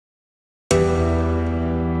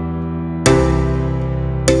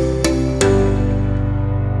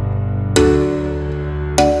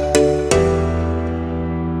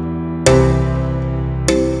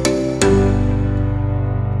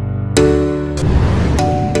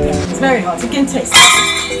very hot. You can taste.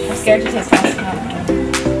 I'm scared to taste fast.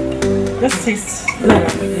 Let's taste. No,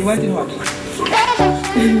 you want it hot.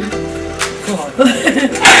 So hot.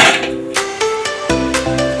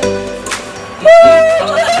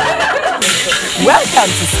 Welcome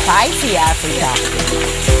to Spicy Africa.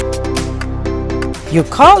 You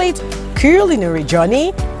call it Culinary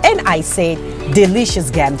Journey, and I said Delicious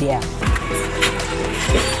Gambia.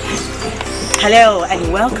 Hello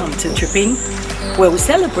and welcome to Tripping, where we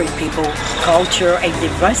celebrate people, culture and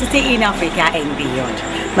diversity in Africa and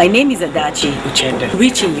beyond. My name is Adachi, Uchendu,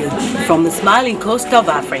 reaching you from the smiling coast of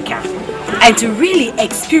Africa. And to really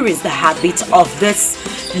experience the habits of this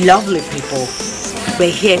lovely people,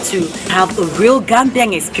 we're here to have a real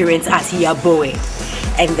Gambian experience at Yaboe.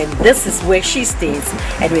 And then this is where she stays,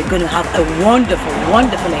 and we're going to have a wonderful,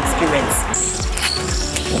 wonderful experience.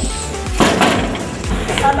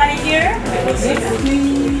 Somebody here?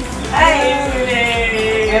 Hi.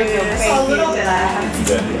 So a little bit. I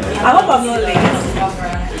hope I'm not late.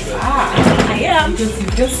 I am. You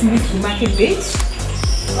just missed the market beach.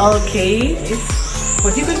 Okay.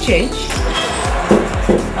 But you can change.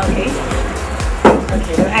 Okay.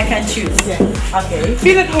 Okay, I can choose. Yeah. Okay.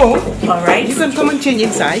 Feel at home. All right. You can come and change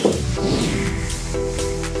inside.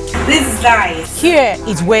 This is nice. Here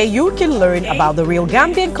is where you can learn about the real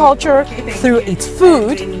Gambian culture through its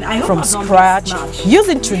food from scratch,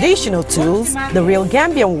 using traditional tools, the real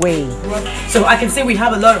Gambian way. So I can say we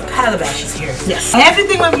have a lot of calabashes here. Yes.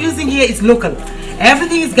 Everything I'm using here is local.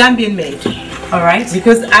 Everything is Gambian made. All right.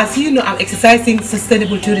 Because as you know, I'm exercising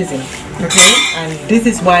sustainable tourism. Okay. And this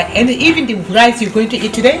is why, and even the rice you're going to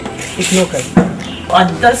eat today is local.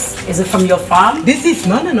 And this, is it from your farm? This is,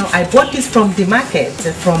 no. I bought this from the market,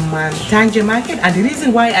 from Cham Njie market. And the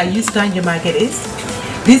reason why I use Cham Njie market is,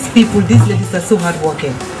 these people, these ladies are so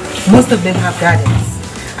hardworking. Most of them have gardens.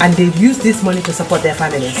 And they use this money to support their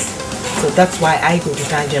families. So that's why I go to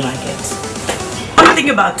Cham Njie market. One thing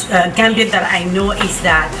about Gambia that I know is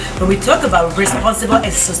that when we talk about responsible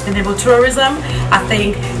and sustainable tourism, I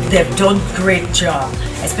think they've done a great job,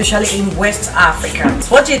 especially in West Africa.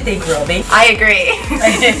 What do you think, Robbie? I agree.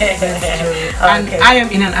 And I am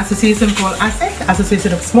in an association called ASEC,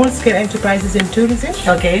 Association of Small Scale Enterprises in Tourism.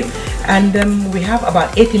 Okay. And we have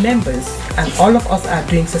about 80 members, and all of us are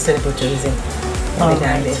doing sustainable tourism.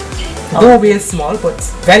 Though we are small, but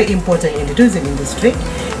very important in the tourism industry,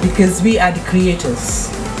 because we are the creators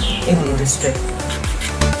in the industry.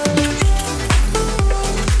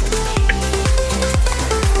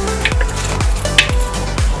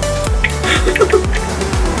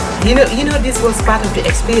 You know, this was part of the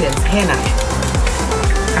experience, henna.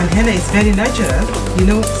 And henna is very natural. You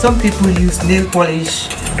know, some people use nail polish,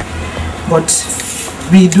 but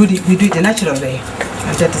we do it the natural way.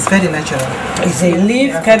 And that is very natural. It's a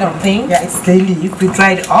leaf kind of thing? Yeah, it's the leaf. We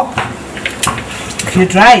dry it up. If you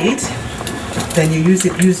dry it, then you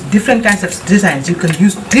use different kinds of designs. You can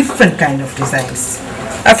use different kind of designs.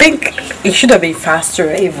 I think it should have been faster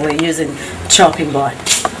if we're using chopping board.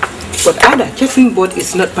 But Ada, chopping board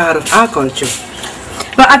is not part of our culture.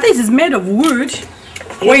 But I think it's made of wood.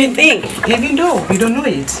 What do you think? Even though we don't know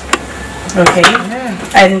it. Okay.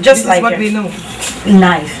 Yeah. And just this like is what we know.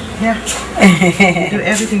 Knife. Yeah. We do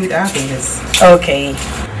everything with our fingers. Okay.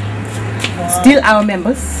 Still our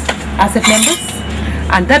members, ASEC members,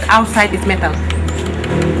 and that outside is metal.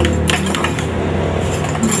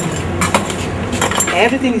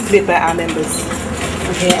 Everything is made by our members.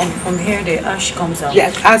 Okay, and from here the ash comes out.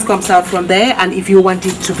 Yeah, ash comes out from there, and if you want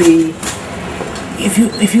it to be,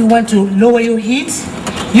 if you want to lower your heat,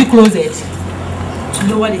 you close it. To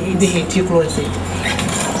lower the heat, you close it.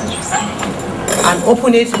 And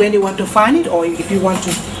open it when you want to fan it, or if you want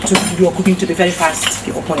your cooking to be very fast,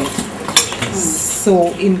 you open it.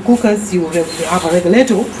 So in cookers you have a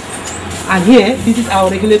regulator, and here this is our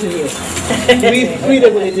regulator here. we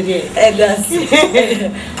regulate it here. And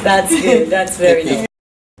that's good. That's very nice.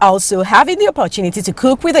 Also having the opportunity to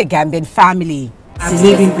cook with a Gambian family. I'm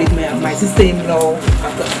living with my sister-in-law.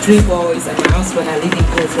 I've got 3 boys, and my husband are living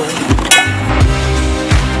close.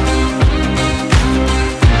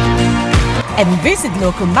 And visit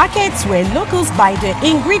local markets where locals buy their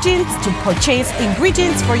ingredients to purchase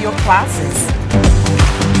ingredients for your classes.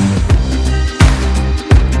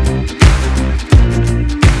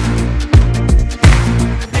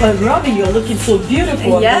 Well, Robbie, you're looking so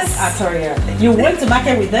beautiful. Yes. Atoria. You went to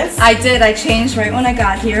market with this? I did. I changed right when I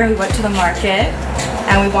got here. We went to the market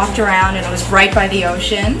and we walked around, and it was right by the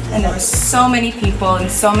ocean, and there were so many people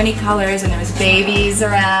and so many colors, and there was babies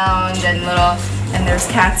around and there's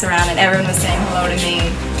cats around, and everyone was saying hello to me.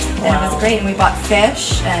 And it was great. And we bought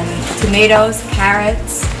fish and tomatoes,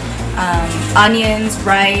 carrots, onions,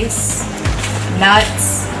 rice,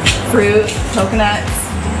 nuts, fruit, coconuts.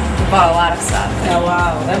 We bought a lot of stuff. Oh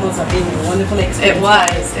wow, that must have been a wonderful experience.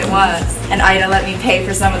 It was. And Ida let me pay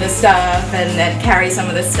for some of the stuff and carry some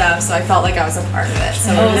of the stuff, so I felt like I was a part of it.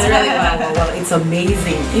 So it was really fun. Well, it's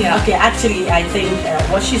amazing. Yeah. Okay, actually, I think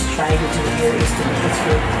what she's trying to do here is to make this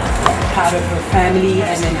food part of her family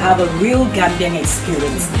and then have a real Gambian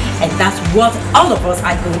experience. And that's what all of us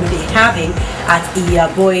are going to be having at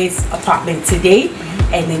Iya Boy's apartment today.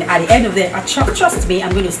 And then at the end of the trust me,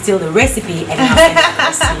 I'm going to steal the recipe and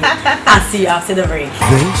I'll see you after the break.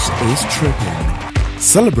 This is Tripping,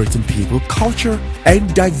 celebrating people, culture,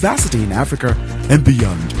 and diversity in Africa and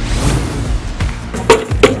beyond.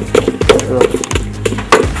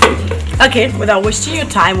 Okay, without wasting your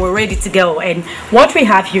time, we're ready to go. And what we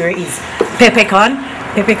have here is peppercorn.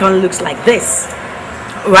 Peppercorn looks like this,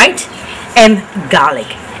 right? And garlic.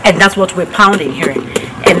 And that's what we're pounding here.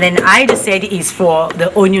 And then I just said is for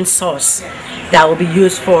the onion sauce that will be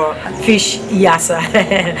used for fish yassa.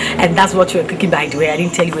 And that's what we're cooking, by the way. I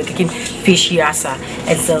didn't tell you we're cooking fish yassa.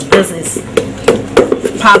 And so this is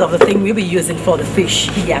part of the thing we'll be using for the fish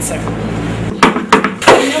yassa.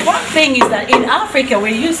 One thing is that in Africa we're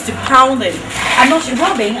used to pounding. I'm not sure,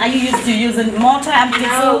 rubbing. Are you used to using mortar and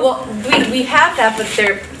pestle? No, well, we have that, but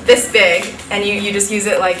they're this big, and you just use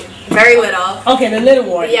it like very little. Okay, the little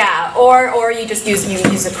one. Yeah, or you just use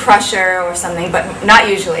a crusher or something, but not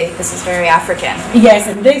usually. This is very African. Yes,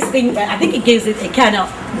 and this thing, I think it gives it a kind of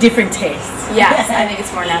different taste. Yes, I think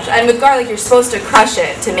it's more natural. And with garlic, you're supposed to crush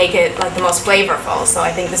it to make it like the most flavorful. So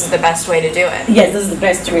I think this is the best way to do it. Yes, this is the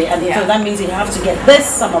best way, and so that means you have to get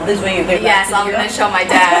some of this when you get Yes, I'm going to show my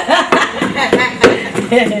dad.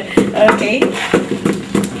 Okay.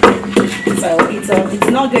 So it's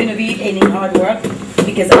not going to be any hard work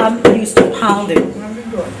because I'm used to pounding.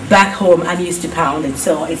 Back home, I'm used to pounding,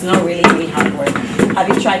 so it's not really any hard work. Have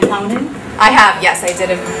you tried pounding? I have, yes, I did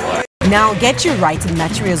it before. Now get your writing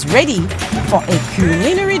materials ready for a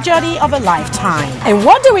culinary journey of a lifetime. And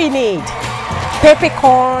what do we need?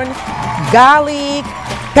 Peppercorn, garlic,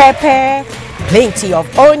 pepper, plenty of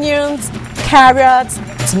onions, carrots,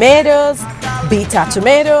 tomatoes, bitter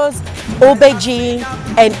tomatoes, aubergine,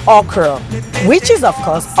 and okra, which is of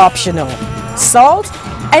course optional, salt,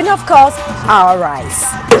 and of course our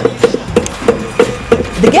rice.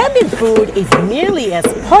 The Gambian food is nearly as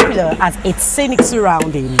popular as its scenic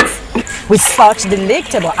surroundings. With such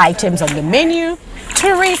delectable items on the menu,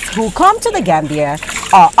 tourists who come to the Gambia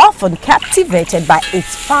are often captivated by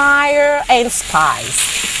its fire and spice.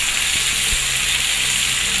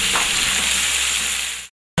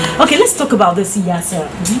 Okay, let's talk about this yassa.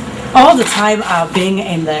 All the time I've been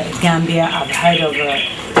in the Gambia, I've heard of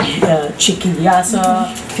chicken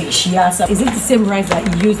yassa, fish yassa. Is it the same rice that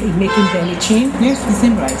you use in making benichin? Yes, the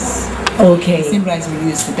same rice. Okay. The same rice we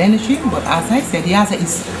use for benichin, but as I said, yassa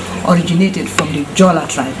is originated from the Jola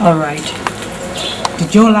tribe. All right. The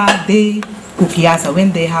Jola, they cook yassa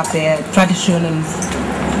when they have their traditions,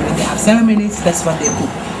 when they have ceremonies. That's what they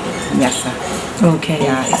cook, yassa. Okay.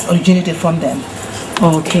 Yeah, it's originated from them.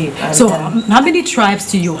 Okay. And so how many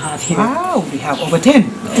tribes do you have here? Wow, we have over 10.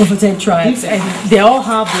 Over 10 tribes, and they all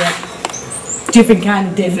have their different kind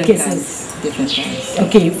of delicacies. Different kinds.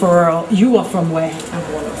 Okay, for you are from where? I'm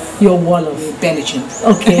Wolof. You're Wolof. Benichin.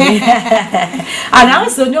 Okay. And I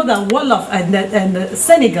also know that Wolof and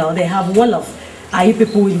Senegal, they have Wolof. Are you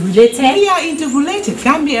people related? We are interrelated.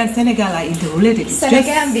 Gambia and Senegal are interrelated.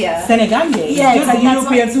 Senegambia. Senegambia. Yes, Just the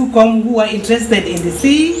Europeans who come who are interested in the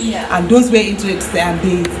sea, and those were interested, and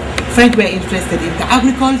the French were interested in the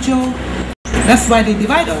agriculture. That's why they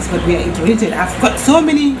divide us, but we are interrelated. I've got so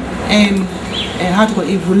many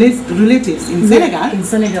relatives in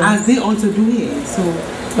Senegal, as they also do here. So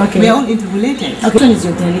we are all interrelated. Okay. Which one is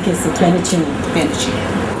your delicacy? Benichin. Benichin.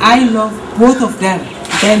 I love both of them.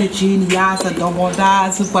 Benichin, Yassa,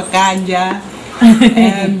 Domoda, Super Kanja,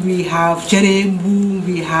 and we have Cherembu,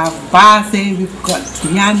 we have Base, we've got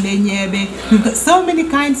Nyande Nyebe, we've got so many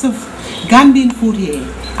kinds of Gambian food here,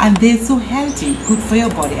 and they're so healthy, good for your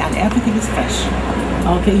body, and everything is fresh.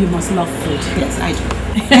 Okay, you must love food. Yes, I do.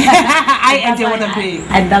 I enjoy what I'm doing.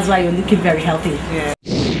 And that's why you're looking very healthy. Yeah.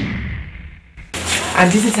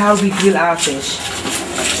 And this is how we grill our fish,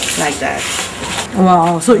 like that.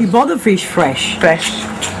 Wow, so you bought the fish fresh? Fresh.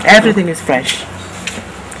 Everything is fresh.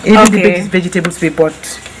 Even the vegetables we bought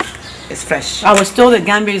is fresh. I was told that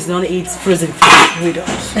Gambians don't eat frozen fish. We don't.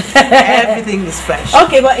 Everything is fresh.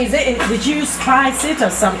 Okay, but did you spice it or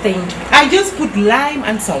something? I just put lime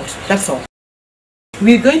and salt. That's all.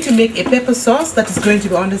 We're going to make a pepper sauce that is going to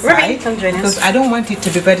be on the side. Come join us. Because I don't want it to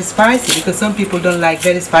be very spicy, because some people don't like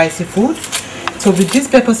very spicy food. So with this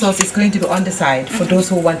pepper sauce, it's going to be on the side for those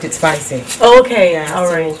who want it spicy. Okay, yeah, all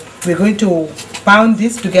right. So we're going to pound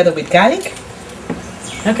this together with garlic.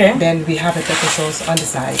 Okay. Then we have a pepper sauce on the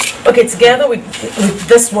side. Okay, together with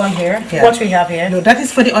this one here. Yeah. What we have here? No, that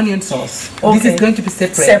is for the onion sauce. Okay. This is going to be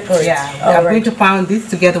separate. Separate. Yeah. I'm going to pound this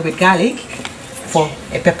together with garlic for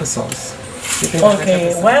a pepper sauce.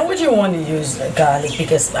 Okay, why would you want to use garlic?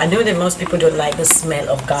 Because I know that most people don't like the smell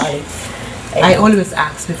of garlic. I always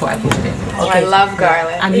ask before I put it in. Oh, I love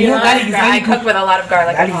garlic. And you know garlic is very I cook with a lot of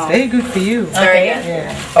garlic at Garlic is home. very good for you. It's very good.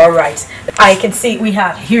 Yeah. All right. I can see we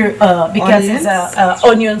have here because it's a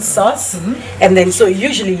onion sauce, and then so you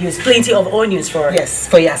usually use plenty of onions for Yes,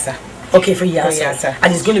 for yassa. Okay, for yassa. For yassa.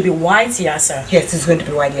 And it's going to be white yassa. Yes, it's going to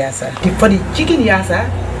be white yassa. For the chicken yassa,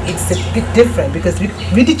 it's a bit different because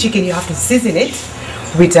with the chicken you have to season it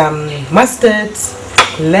with mustard,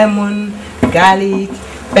 lemon, garlic,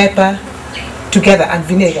 pepper together and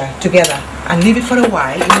vinegar together and leave it for a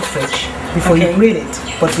while in the fridge before you grill it.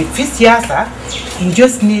 But with fish yassa, you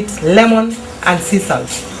just need lemon and sea salt.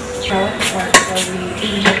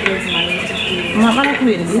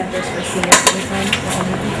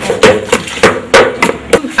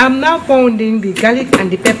 I'm now pounding the garlic and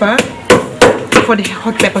the pepper for the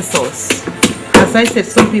hot pepper sauce. As I said,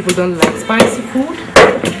 some people don't like spicy food,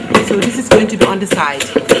 so this is going to be on the side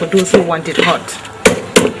for those who want it hot.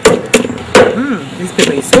 This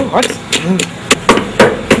pepper is so hot.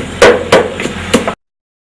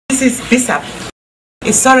 This is bisap.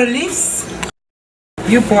 It's sorrel leaves.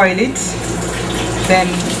 You boil it, then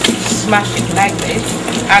smash it like this,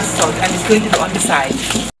 add salt, and it's going to be on the side.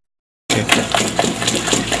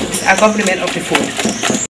 It's a complement of the food.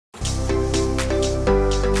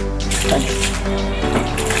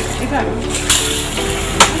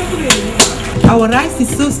 Our rice is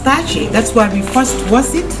so starchy, that's why we first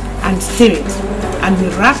wash it and stir it, and we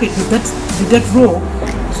wrap it with that rope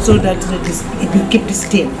so that it will keep the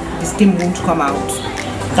steam. The steam won't come out.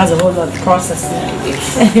 That's a whole lot of processing.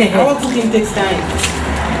 Our cooking takes time.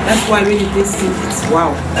 That's why when it tastes it, it's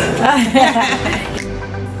wow.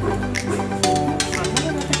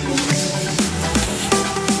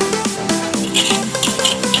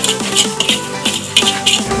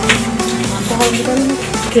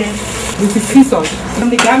 Okay, this is sea salt from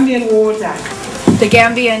the Gambian water. The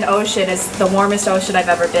Gambian Ocean is the warmest ocean I've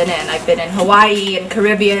ever been in. I've been in Hawaii and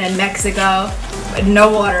Caribbean and Mexico.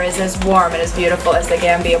 No water is as warm and as beautiful as the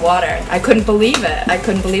Gambia water. I couldn't believe it. I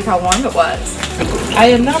couldn't believe how warm it was. I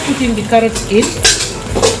am now putting the carrots in.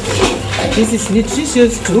 This is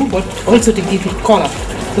nutritious too, but also to give it color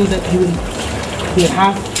so that you will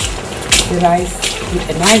have the rice with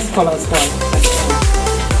a nice color as well.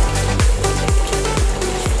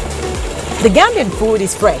 The Gambian food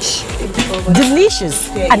is fresh, delicious,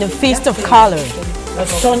 and a feast of color.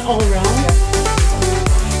 Sun all around.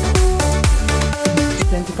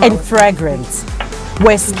 And fragrant,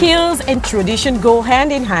 where skills and tradition go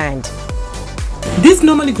hand in hand. This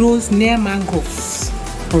normally grows near mangroves,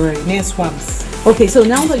 near swamps. Okay, so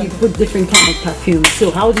now that you put different kind of perfume, so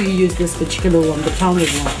how do you use this particular one, the pounded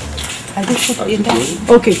one? I just put it in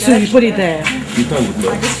there. Okay, so you put it there.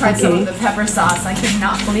 I just tried some of the pepper sauce. I could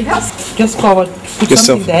not believe how. Just put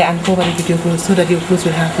something there and cover it with your clothes so that your clothes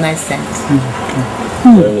will have nice scent.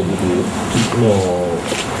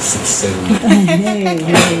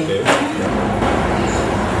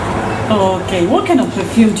 Okay, what kind of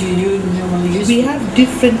perfume do you normally use? We have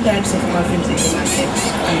different types of perfumes in the market.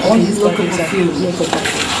 And all these local perfumes are local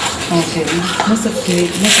perfumes. Okay, most of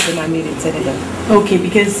them are made in Senegal. Okay,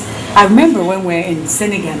 because I remember when we were in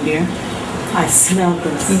Senegal there, I smelled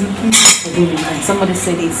this. And somebody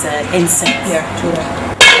said it's incense. Yeah, true.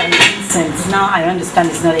 Incense. Now I understand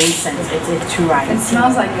it's not incense, it's true right. It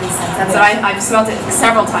smells like incense. That's what I've smelled it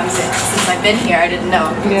several times since I've been here. I didn't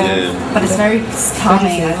know. Yeah. But it's very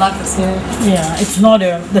calming. I love the smell. Yeah, it's not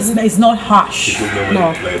it's not harsh.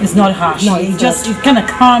 No, it's not harsh. No, it kind of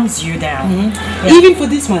calms you down. Even for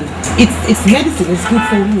this one, it's medicine. It's good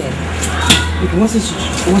for women. It washes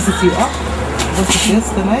you up, washes your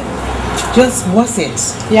stomach. Just wash it,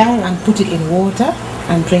 and put it in water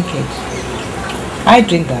and drink it. I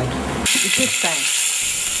drink that. It takes time.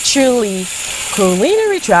 Truly,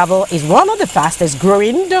 culinary travel is one of the fastest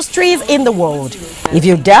growing industries in the world. If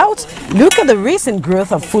you doubt, look at the recent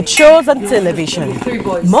growth of food shows on television.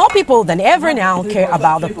 More people than ever now care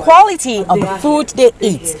about the quality of the food they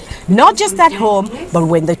eat, not just at home, but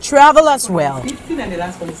when they travel as well. You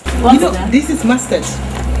know, this is mustard.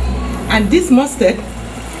 And this mustard,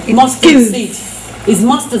 Mustard seed. It's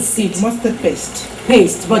mustard seed. Mustard paste.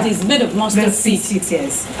 Paste, but it's made of mustard seed.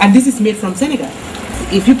 Yes. And this is made from Senegal.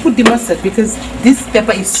 If you put the mustard, because this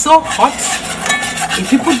pepper is so hot,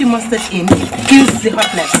 If you put the mustard in, it kills the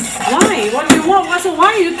hotness. Why? What do you want? So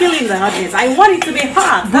why are you killing the hotness? I want it to be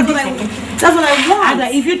hot. That's what I want.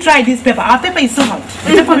 Ada, if you try this pepper, our pepper is so hot.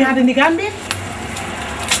 The pepper we had in the Gambia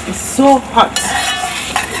is so hot.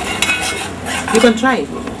 You can try it.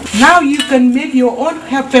 Now you can make your own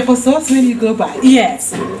pepper sauce when you go back.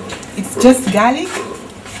 Yes. It's just garlic,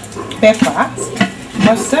 pepper,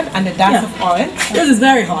 mustard, and a dash of oil. This is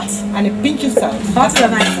very hot. And a pinch of salt. Hotter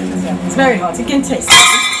than I think. It's very hot. You can taste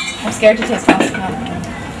it. I'm scared to taste hot.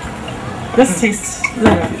 Let's taste.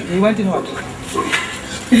 You want it hot?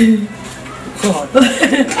 So hot.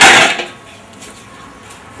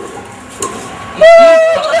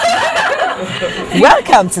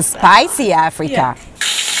 Welcome to Spicy Africa.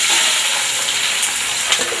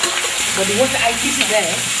 But the water I keep it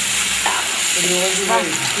there.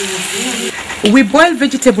 We boil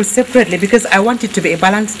vegetables separately because I want it to be a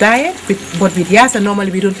balanced diet. But with Yassa,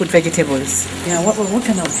 normally we don't put vegetables. Yeah, what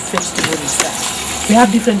kind of vegetable is that? We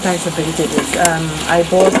have different types of vegetables. I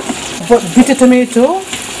bought bitter tomato,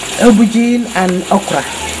 aubergine, and okra.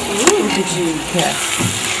 Aubergine. Yes.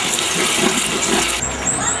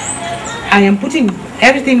 I am putting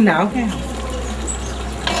everything now. Yeah.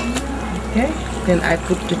 Okay. Then I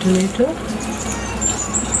put the tomato.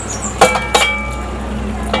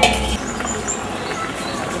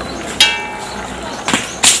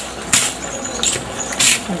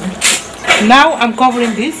 Now I'm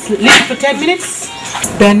covering this, leave it for 10 minutes.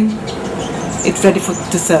 Then it's ready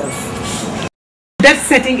to serve. That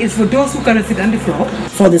setting is for those who cannot sit on the floor.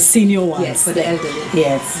 For the senior ones. Yes, for the elderly.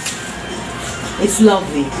 Yes. It's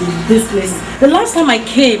lovely. This place. The last time I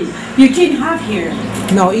came, you didn't have here.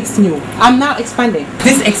 No, it's new. I'm now expanding.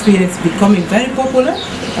 This experience is becoming very popular.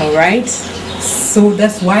 All right. So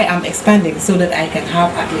that's why I'm expanding, so that I can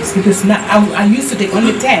have at least, because now I used to take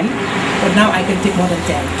only 10, but now I can take more than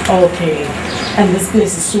 10. Okay. And this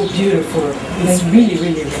place is so beautiful. It's really,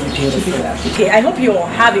 really, really beautiful. Okay, I hope you're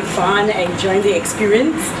having fun, enjoying the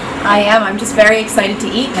experience. I am. I'm just very excited to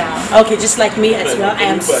eat now. Okay, just like me as well. I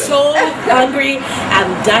am so hungry.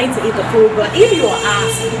 I'm dying to eat the food. But if you're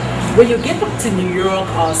asked, when you get back to New York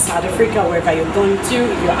or South Africa, wherever you're going to,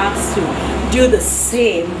 if you're asked to do the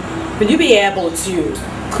same, will you be able to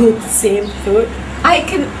cook the same food? I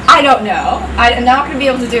don't know. I'm not going to be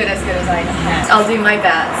able to do it as good as I can. I'll do my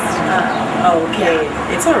best. Okay,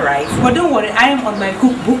 it's all right. But don't worry, I am on my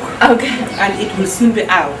cookbook. Okay. And it will soon be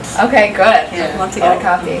out. Okay, good. Yeah. I'd love to get a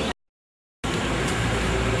copy.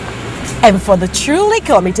 And for the truly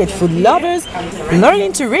committed food lovers,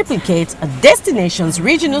 learning to replicate a destination's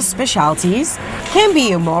regional specialties can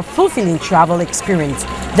be a more fulfilling travel experience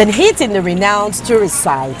than hitting the renowned tourist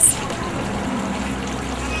sites.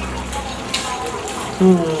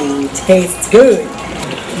 Tastes good.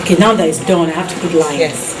 Okay, now that it's done, I have to put lime.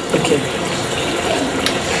 Yes. Okay.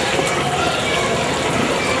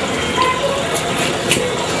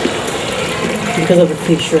 Because of the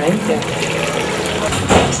fish, right? Yeah.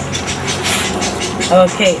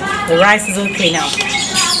 Okay, the rice is okay now.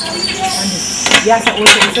 Yassa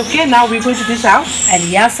also is okay. Now we're going to dish out. And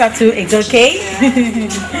Yassa too, it's okay?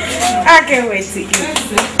 I can't wait to eat.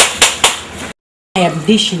 I am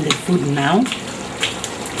dishing the food now.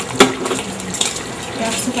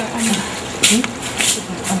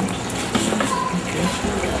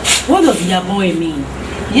 What does yaboy mean?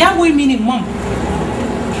 Yaboy meaning mom.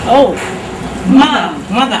 Oh, mom.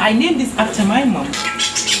 Mother. I named this after my mom.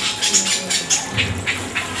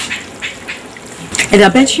 And I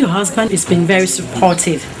bet your husband has been very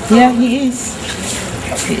supportive. Yeah, he is.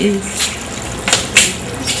 He is.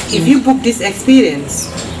 If you book this experience,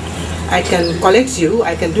 I can collect you.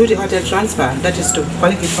 I can do the hotel transfer. That is to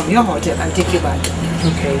collect it from your hotel and take you back.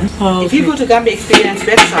 Okay. If you go to Gambia Experience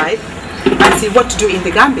website and see what to do in the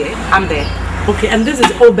Gambia, I'm there. Okay, and this is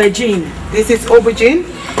aubergine. This is aubergine.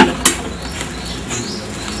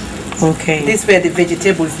 Okay. These were the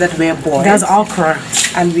vegetables that were boiled. That's okra.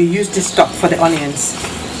 And we used the stock for the onions.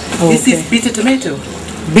 Okay. This is bitter tomato.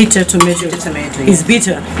 Bitter tomato. Bitter tomato. It's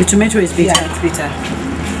bitter. The tomato is bitter. Yeah, it's bitter.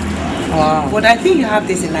 Wow. But I think you have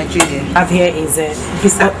this in Nigeria. Up here is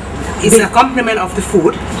It's a complement of the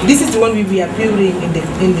food. This is the one we are building in the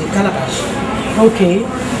calabash. okay.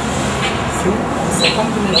 See? It's a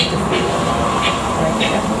complement of the food. Right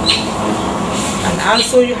there. And I'll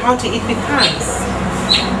show you how to eat with hands.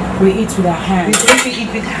 We eat with our hands. We don't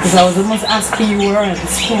eat with hands. Because I was almost asking you where are the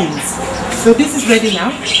spoons. So this is ready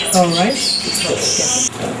now. All right. Yes.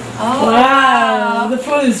 Oh, Wow, the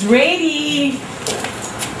food is ready.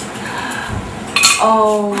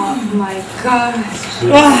 Oh my gosh.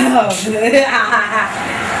 Wow.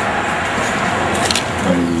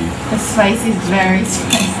 The spice is very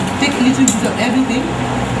spicy. take a little bit of everything.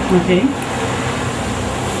 Okay.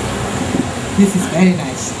 This is very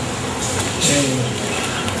nice.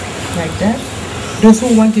 Like that. Those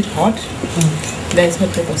who want it hot, there is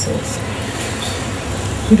hot pepper sauce.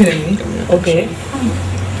 Look at me. Okay.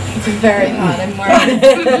 It's very hot. I'm worried.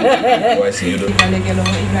 Oh, I see you don't.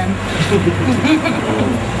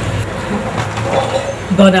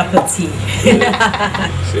 Bon appetit.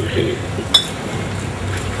 Same thing.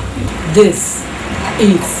 This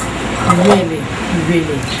is really,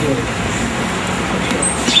 really good.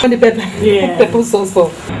 The pepper, Yeah. pepper sauce for.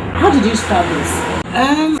 How did you start this?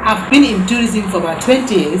 I've been in tourism for about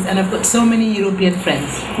 20 years and I've got so many European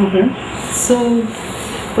friends. So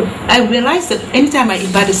I realized that anytime I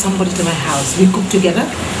invited somebody to my house, we cook together,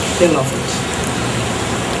 they love it.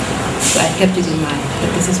 So I kept it in mind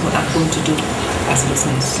that this is what I'm going to do as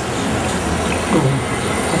business.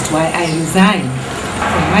 That's why I resigned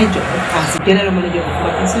from my job as the general manager of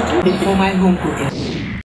Food Institute for my home cooking.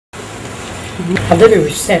 Are they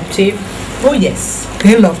receptive? Oh yes,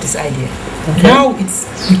 they love this idea. Now it's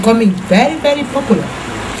becoming very, very popular,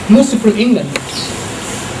 mostly from England.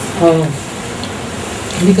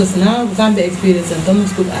 Because now Gambia Experience and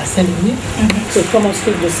Thomas Cook are selling it. So Thomas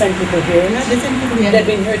Cook will send people here. Yeah, they send people here. They've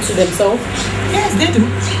been heard to themselves. Yes, they do.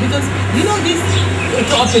 Because you know these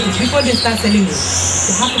operators, before they start selling it,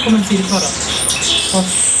 they have to come and see the product.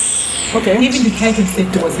 Okay. Even the health and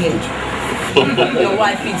safety was here. Your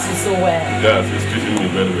wife fits you so well. Yeah, she's treating me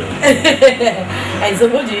very well. And so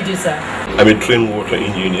what do you do, sir? I'm a trained water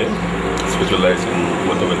engineer, specialized in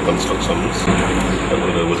waterway constructions and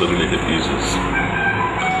other water-related issues.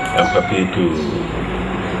 I'm happy to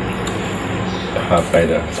have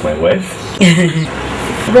Ida as my wife.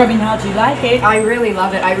 Robin, how do you like it? I really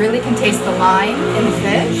love it. I really can taste the lime in the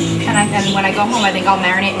fish, and when I go home, I think I'll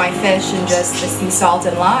marinate my fish in just the sea salt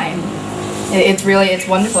and lime. It's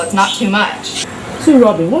wonderful. It's not too much. So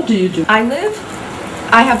Robin, what do you do?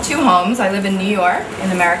 I have two homes. I live in New York,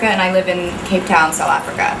 in America, and I live in Cape Town, South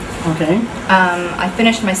Africa. Okay. I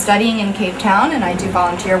finished my studying in Cape Town, and I do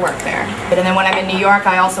volunteer work there. And then when I'm in New York,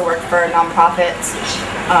 I also work for nonprofits,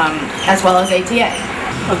 as well as ATA.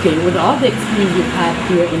 Okay, with all the experience you've had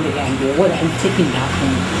here in the Gambia, what are you taking back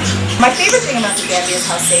home? My favorite thing about the Gambia is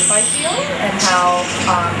how safe I feel, and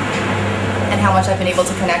how much I've been able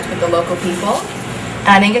to connect with the local people. And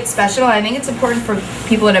I think it's special, and I think it's important for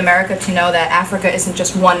people in America to know that Africa isn't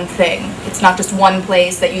just one thing. It's not just one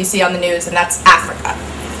place that you see on the news, and that's Africa.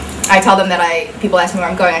 I tell them that people ask me where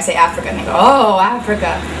I'm going, I say Africa, and they go, oh,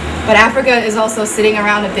 Africa. But Africa is also sitting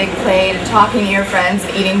around a big plate and talking to your friends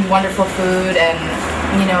and eating wonderful food and,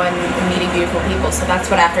 and meeting beautiful people. So that's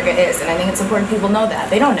what Africa is, and I think it's important people know that.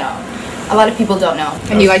 They don't know. A lot of people don't know.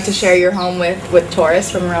 And you like to share your home with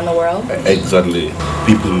tourists from around the world? Exactly.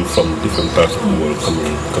 People from different parts of the world coming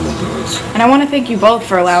to us. And I want to thank you both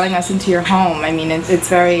for allowing us into your home. I mean, it's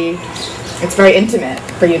very intimate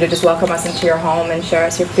for you to just welcome us into your home and share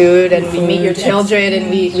us your food, and we meet your children, and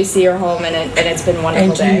we see your home, and it's been a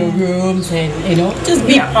wonderful day. Enter your rooms and just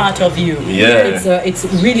be part of you. Yeah. It's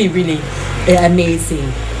really, really amazing.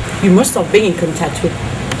 You must have been in contact with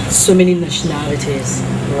so many nationalities,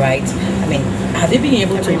 right? I mean, have you been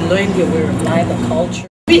able to learn their way of life and culture?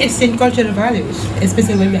 We exchange cultural values,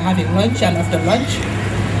 especially when we're having lunch and after lunch.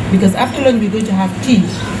 Because after lunch we're going to have tea,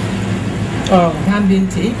 Gambian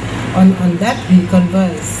tea. On that we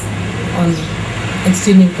converse on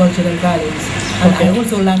exchanging cultural values. And I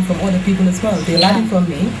also learn from other people as well. They're learning from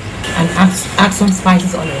me and add some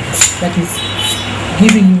spices on it. That is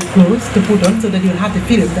giving you clothes to put on so that you'll have the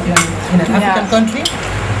feeling that you're in an African country.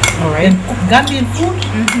 And cook Gambian food,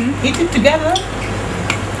 eat it together,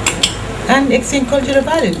 and exchange cultural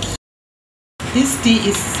values. This tea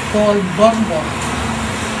is called bonbon.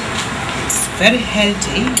 It's very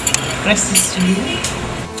healthy, refreshes you.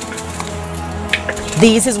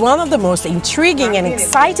 This is one of the most intriguing and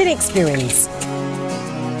exciting experiences.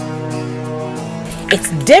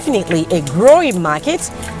 It's definitely a growing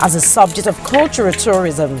market as a subject of cultural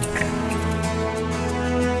tourism.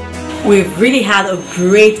 We've really had a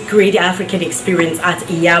great African experience at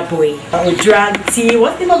Iyabwe. We drank tea.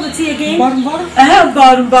 What's the name of the tea again? Bottom.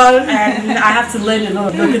 And I have to learn a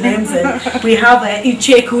lot of local names. We have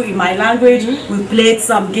Icheku in my language. We played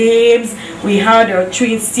some games. We had our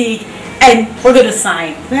twin stick. And we're going to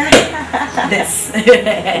sign this.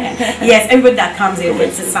 Yes, everybody that comes in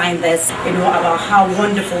gets to sign this, about how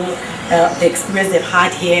wonderful the experience they've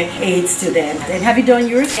had here aids to them. And have you done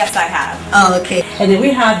yours? Yes, I have. Oh, okay. And then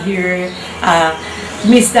we have here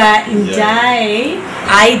Mr. Njie,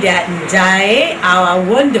 Ida Njie, our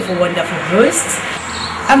wonderful host.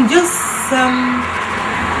 I'm just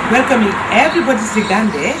welcoming everybody to the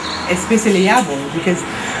Gambia, especially Yabo, because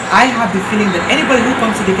I have the feeling that anybody who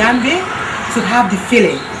comes to the Gambia should have the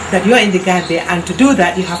feeling that you're in the Gambia, and to do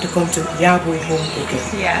that you have to come to Yabo home cooking.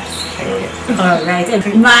 Yes. All right, and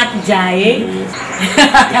Mat Njie.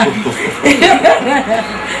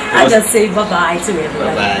 I'll just say bye-bye to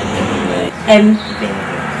everyone. Bye-bye. And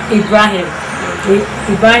Ibrahim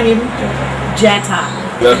Jetta.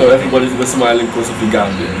 Welcome everybody to the smiling coast of the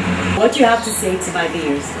Gambia. What do you have to say to my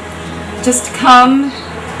viewers? Just come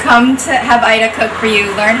to have Ida cook for you,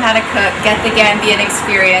 learn how to cook, get the Gambian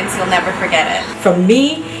experience, you'll never forget it. From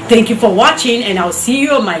me, thank you for watching, and I'll see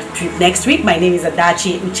you on my trip next week. My name is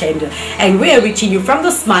Adachi Uchendu, and we are reaching you from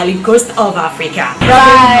the smiling coast of Africa.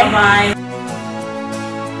 Bye. Bye-bye.